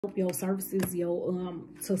your services,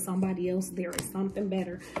 to somebody else. There is something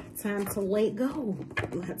better. Time to let go.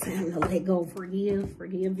 Time to let go.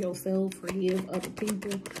 Forgive yourself, forgive other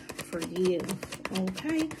people, forgive.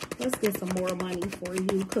 Okay, let's get some more money for you,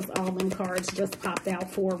 because all them cards just popped out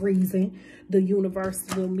for a reason. The universe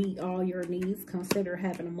will meet all your needs. Consider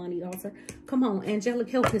having a money altar. Come on, angelic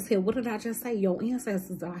help is here. What did I just say? Your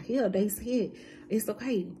ancestors are here. They said it's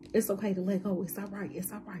okay. It's okay to let go. It's all right.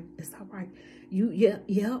 It's all right. It's all right. Yep.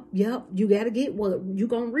 You got to get what you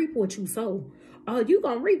gonna reap what you sow. You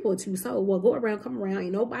gonna reap what you sow. Well, go around, come around.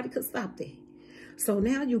 Ain't nobody could stop that. So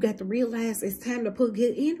now you got to realize it's time to put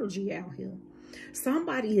good energy out here.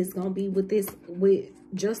 Somebody is gonna be with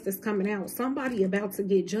justice coming out. Somebody about to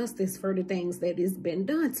get justice for the things that has been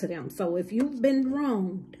done to them. So if you've been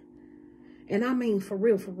wronged, and I mean for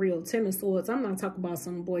real, Ten of Swords, I'm not talking about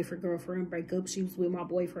some boyfriend, girlfriend breakup. She was with my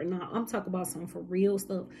boyfriend. No, I'm talking about some for real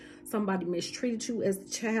stuff. Somebody mistreated you as a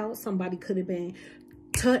child. Somebody could have been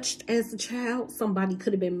touched as a child. Somebody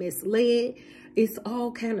could have been misled. It's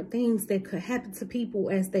all kind of things that could happen to people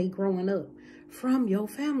as they growing up from your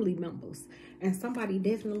family members. And somebody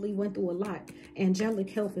definitely went through a lot. Angelic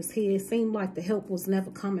help is here. It seemed like the help was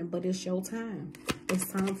never coming, but it's your time.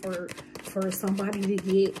 It's time for somebody to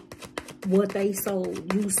get what they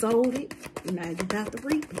sold. You sold it. Now you got to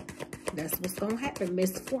reap it. That's what's going to happen.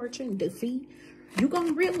 Misfortune, defeat. You're going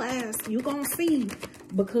to realize, you're going to see,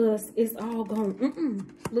 because it's all going,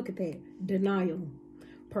 look at that. Denial.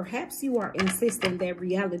 Perhaps you are insisting that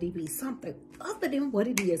reality be something other than what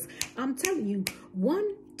it is. I'm telling you,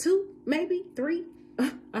 1, 2, maybe 3.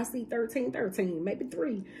 I see 13, maybe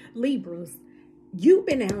 3 Libras. You've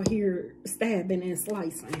been out here stabbing and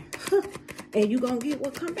slicing. And you're going to get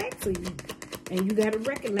what come back to you. And you got to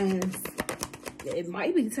recognize it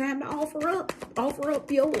might be time to offer up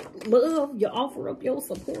your love, offer up your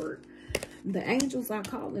support. The angels are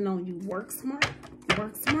calling on you. Work smart.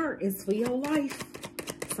 Work smart. It's for your life.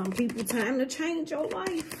 Some people, time to change your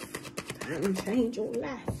life. Time to change your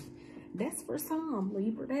life. That's for some,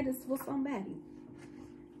 Libra. That is for somebody.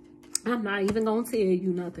 I'm not even going to tell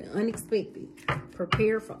you nothing. Unexpected.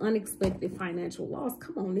 Prepare for unexpected financial loss.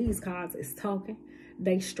 Come on, these cards is talking.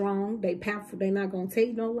 They strong. They powerful. They not going to tell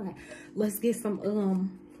you no lie. Let's get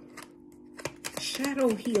some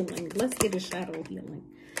shadow healing. Let's get a shadow healing.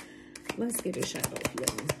 Let's get a shadow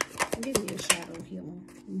healing. Give me a shadow healing.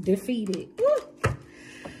 Defeated. Woo!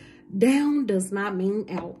 Down does not mean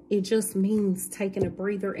out. It just means taking a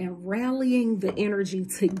breather and rallying the energy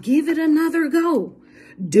to give it another go.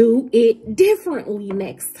 Do it differently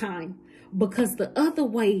next time, because the other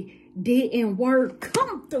way didn't work.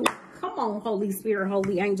 Come through. Come on, Holy Spirit,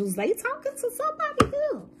 Holy Angels. They talking to somebody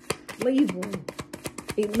here. Libra.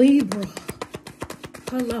 Libra.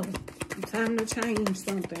 Hello. Time to change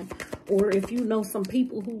something. Or if you know some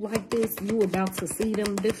people who like this, you about to see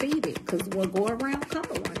them defeated, because what go around, come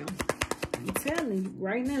around. I'm telling you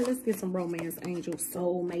right now. Let's get some romance, angels,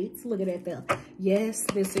 soulmates. Look at that there. Yes,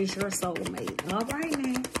 this is your soulmate. All right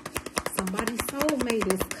now. Somebody's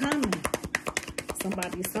soulmate is coming.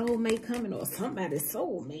 Somebody's soulmate coming, or somebody's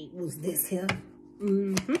soulmate was this here.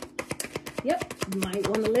 Yep. You might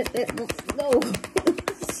want to let that one go.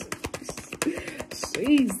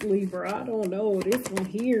 Jeez, Libra. I don't know. This one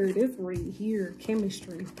here. This right here.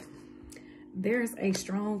 Chemistry. There's a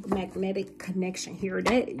strong magnetic connection here.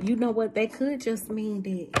 That, you know what, that could just mean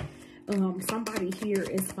that somebody here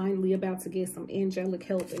is finally about to get some angelic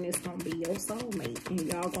help, and it's gonna be your soulmate, and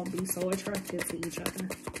y'all gonna be so attracted to each other.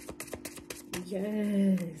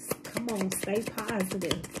 Yes, come on, stay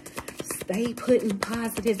positive, stay putting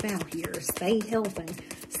positive out here, stay helping,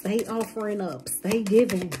 stay offering up, stay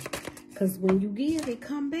giving, because when you give, it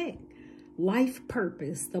come back. Life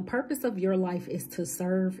purpose. The purpose of your life is to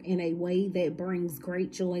serve in a way that brings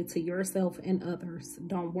great joy to yourself and others.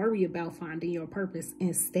 Don't worry about finding your purpose.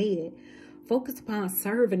 Instead, focus upon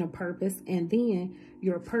serving a purpose, and then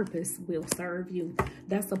your purpose will serve you.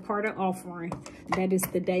 That's a part of offering. That is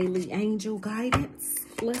the daily angel guidance.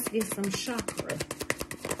 Let's get some chakra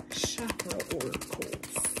oracles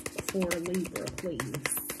for Libra, please.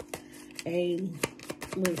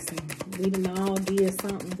 Listen, we done all did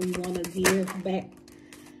something. We want to give back.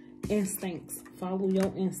 Instincts. Follow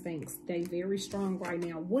your instincts. They very strong right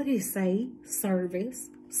now. What it say? Service.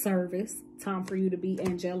 Time for you to be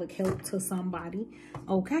angelic help to somebody.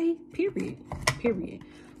 Okay? Period.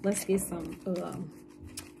 Let's get some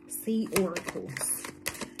sea oracles.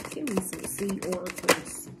 Give me some sea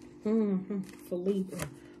oracles. For Libra.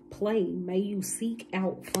 Play. May you seek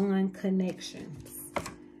out fun connections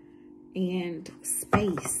and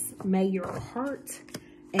space. May your heart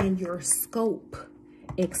and your scope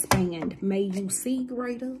expand. May you see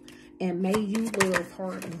greater and may you love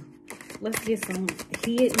harder. Let's get some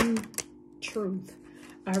hidden truth.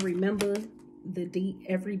 I remember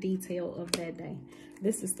every detail of that day.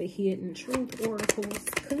 This is the hidden truth oracles.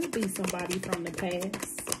 Could be somebody from the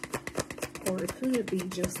past, or it could be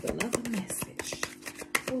just another message.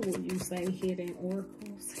 What will you say, hidden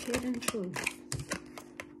oracles? Hidden truth.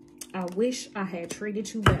 I wish I had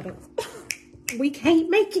treated you better. We can't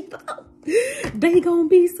make it up. They gonna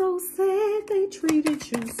be so sad they treated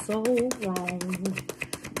you so wrong.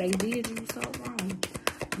 They did you so wrong.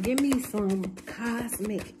 Give me some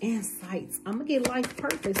cosmic insights. I'm gonna get life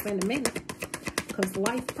purpose in a minute, because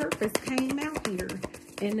life purpose came out here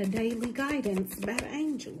in the daily guidance by the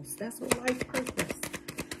angels. That's what life purpose.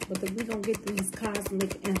 But then we're gonna get these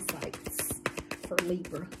cosmic insights for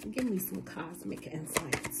Libra. Give me some cosmic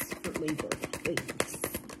insights for Libra, please.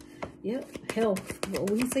 Yep, health. What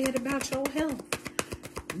we said about your health.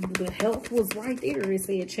 The health was right there. It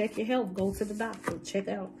said, check your health. Go to the doctor. Check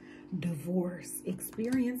out divorce.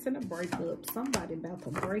 Experiencing a breakup. Somebody about to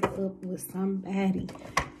break up with somebody.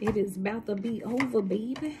 It is about to be over,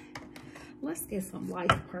 baby. Let's get some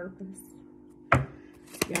life purpose.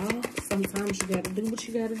 Y'all, sometimes you got to do what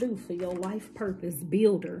you got to do for your life purpose.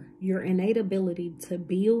 Builder. Your innate ability to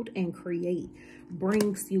build and create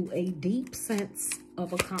brings you a deep sense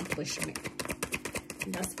of accomplishment.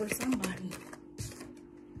 And that's for somebody.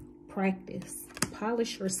 Practice.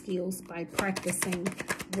 Polish your skills by practicing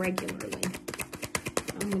regularly.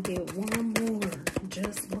 I'm going to get one more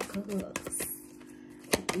just because.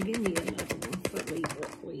 Give me another one for Libra,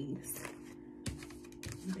 please.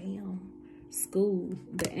 Bam. School.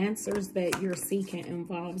 The answers that you're seeking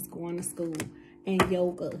involves going to school. And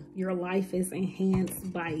yoga. Your life is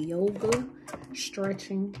enhanced by yoga,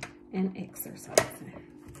 stretching, and exercising.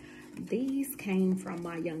 These came from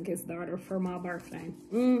my youngest daughter for my birthday.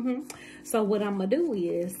 So what I'm going to do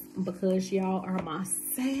is, because y'all are my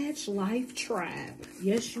Sag Life tribe.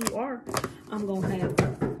 Yes, you are. I'm going to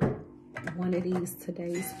have one of these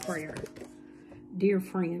today's prayer. Dear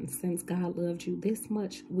friends, since God loved you this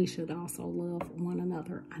much, we should also love one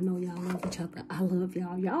another. I know y'all love each other. I love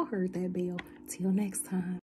y'all. Y'all heard that bell. Till next time.